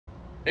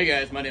Hey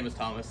guys, my name is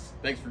Thomas.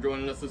 Thanks for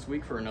joining us this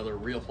week for another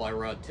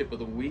REELFLYROD tip of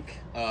the week.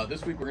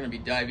 This week we're going to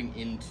be diving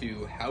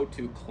into how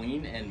to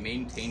clean and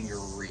maintain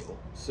your reel.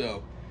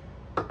 So,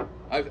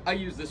 I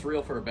used this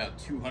reel for about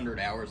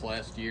 200 hours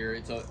last year.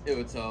 It's a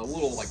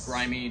little like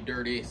grimy,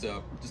 dirty,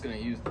 so I'm just going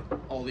to use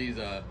all these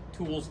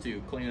tools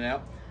to clean it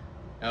out.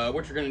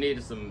 What you're going to need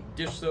is some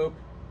dish soap,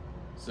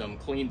 some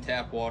clean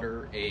tap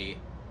water, a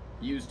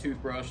used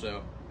toothbrush.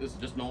 So this is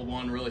just an old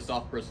one, really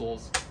soft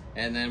bristles.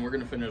 And then we're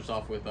going to finish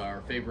off with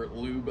our favorite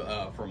lube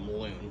from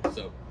Loon.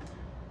 So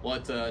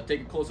let's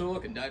take a closer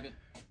look and dive in.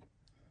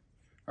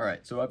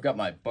 Alright, so I've got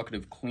my bucket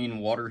of clean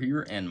water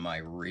here and my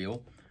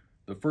reel.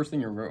 The first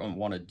thing you're going to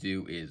want to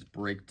do is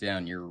break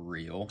down your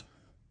reel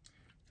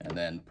and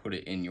then put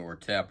it in your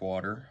tap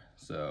water.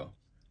 So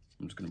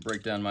I'm just going to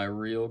break down my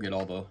reel, get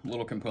all the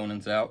little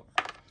components out,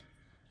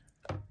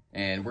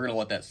 and we're going to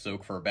let that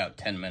soak for about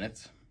 10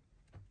 minutes.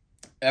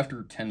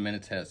 After 10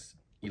 minutes has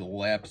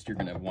elapsed, you're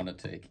going to want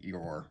to take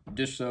your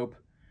dish soap,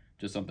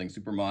 just something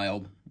super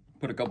mild,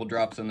 put a couple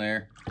drops in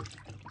there,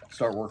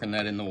 start working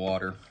that in the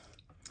water,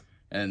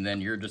 and then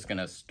you're just going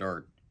to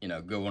start,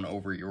 going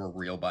over your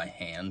reel by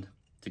hand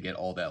to get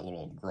all that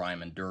little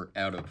grime and dirt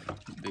out of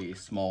the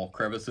small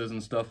crevices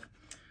and stuff.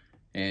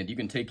 And you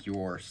can take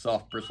your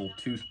soft bristle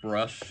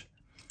toothbrush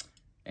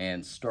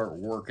and start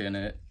working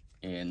it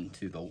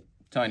into the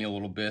tiny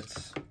little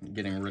bits,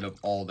 getting rid of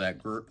all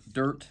that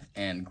dirt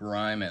and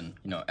grime and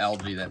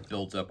algae that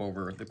builds up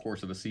over the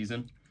course of a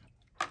season.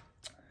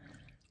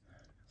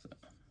 So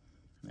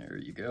there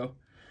you go.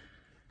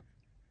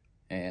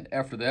 And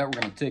after that,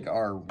 we're going to take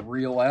our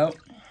reel out.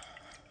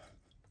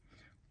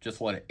 Just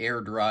let it air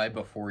dry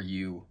before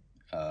you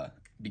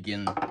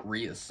begin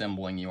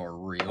reassembling your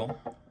reel.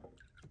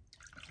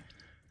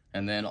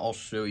 And then I'll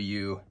show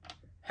you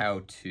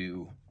how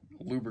to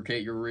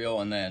lubricate your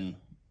reel and then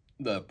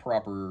the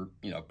proper,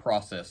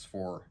 process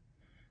for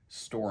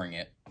storing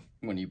it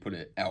when you put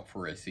it out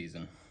for a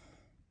season.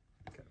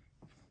 Okay.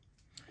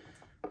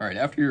 All right,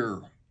 after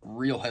your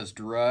reel has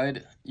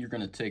dried, you're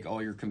going to take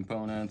all your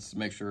components,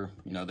 make sure,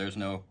 there's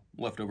no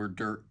leftover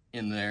dirt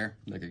in there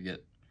that could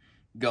get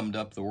gummed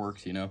up the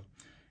works, And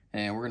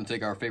we're going to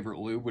take our favorite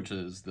lube, which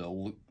is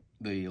the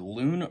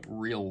Loon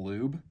Reel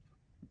Lube.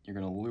 You're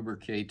going to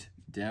lubricate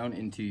down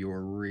into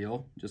your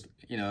reel. Just,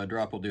 a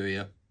drop will do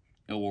you.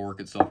 It will work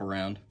itself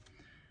around.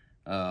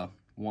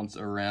 Once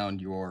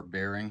around your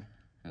bearing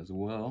as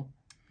well.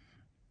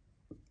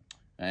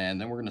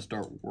 And then we're going to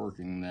start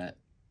working that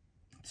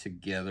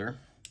together,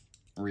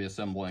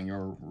 reassembling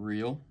your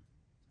reel.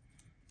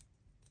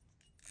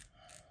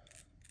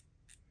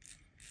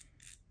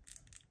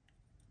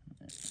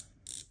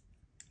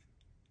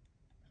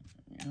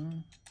 There we go.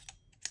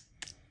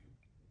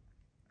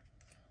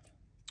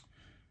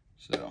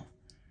 So,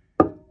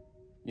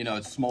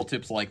 it's small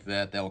tips like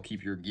that will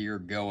keep your gear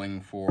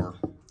going for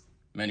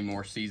many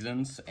more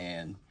seasons.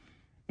 And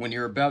when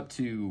you're about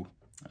to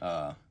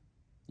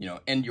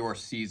end your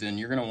season,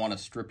 you're going to want to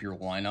strip your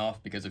line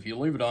off, because if you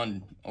leave it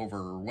on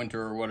over winter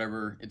or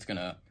whatever, it's going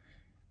to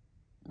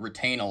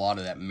retain a lot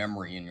of that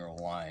memory in your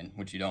line,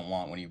 which you don't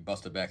want when you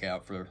bust it back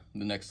out for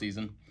the next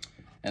season.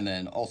 And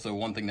then also,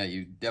 one thing that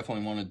you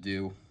definitely want to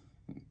do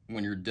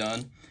when you're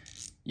done,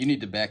 you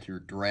need to back your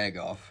drag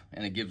off,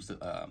 and it gives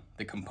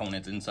the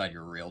components inside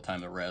your reel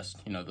time to rest,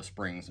 the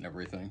springs and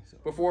everything. So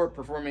before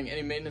performing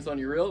any maintenance on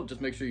your reel,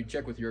 just make sure you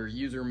check with your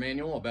user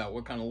manual about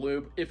what kind of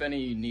lube, if any,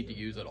 you need to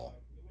use at all.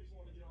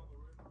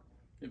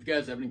 If you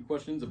guys have any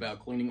questions about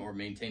cleaning or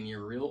maintaining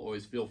your reel,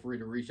 always feel free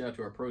to reach out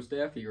to our pro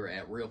staff here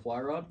at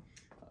REELFLYROD.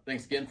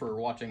 Thanks again for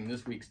watching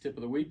this week's tip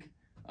of the week.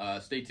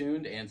 Stay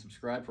tuned and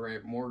subscribe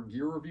for more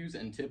gear reviews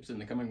and tips in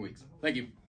the coming weeks. Thank you.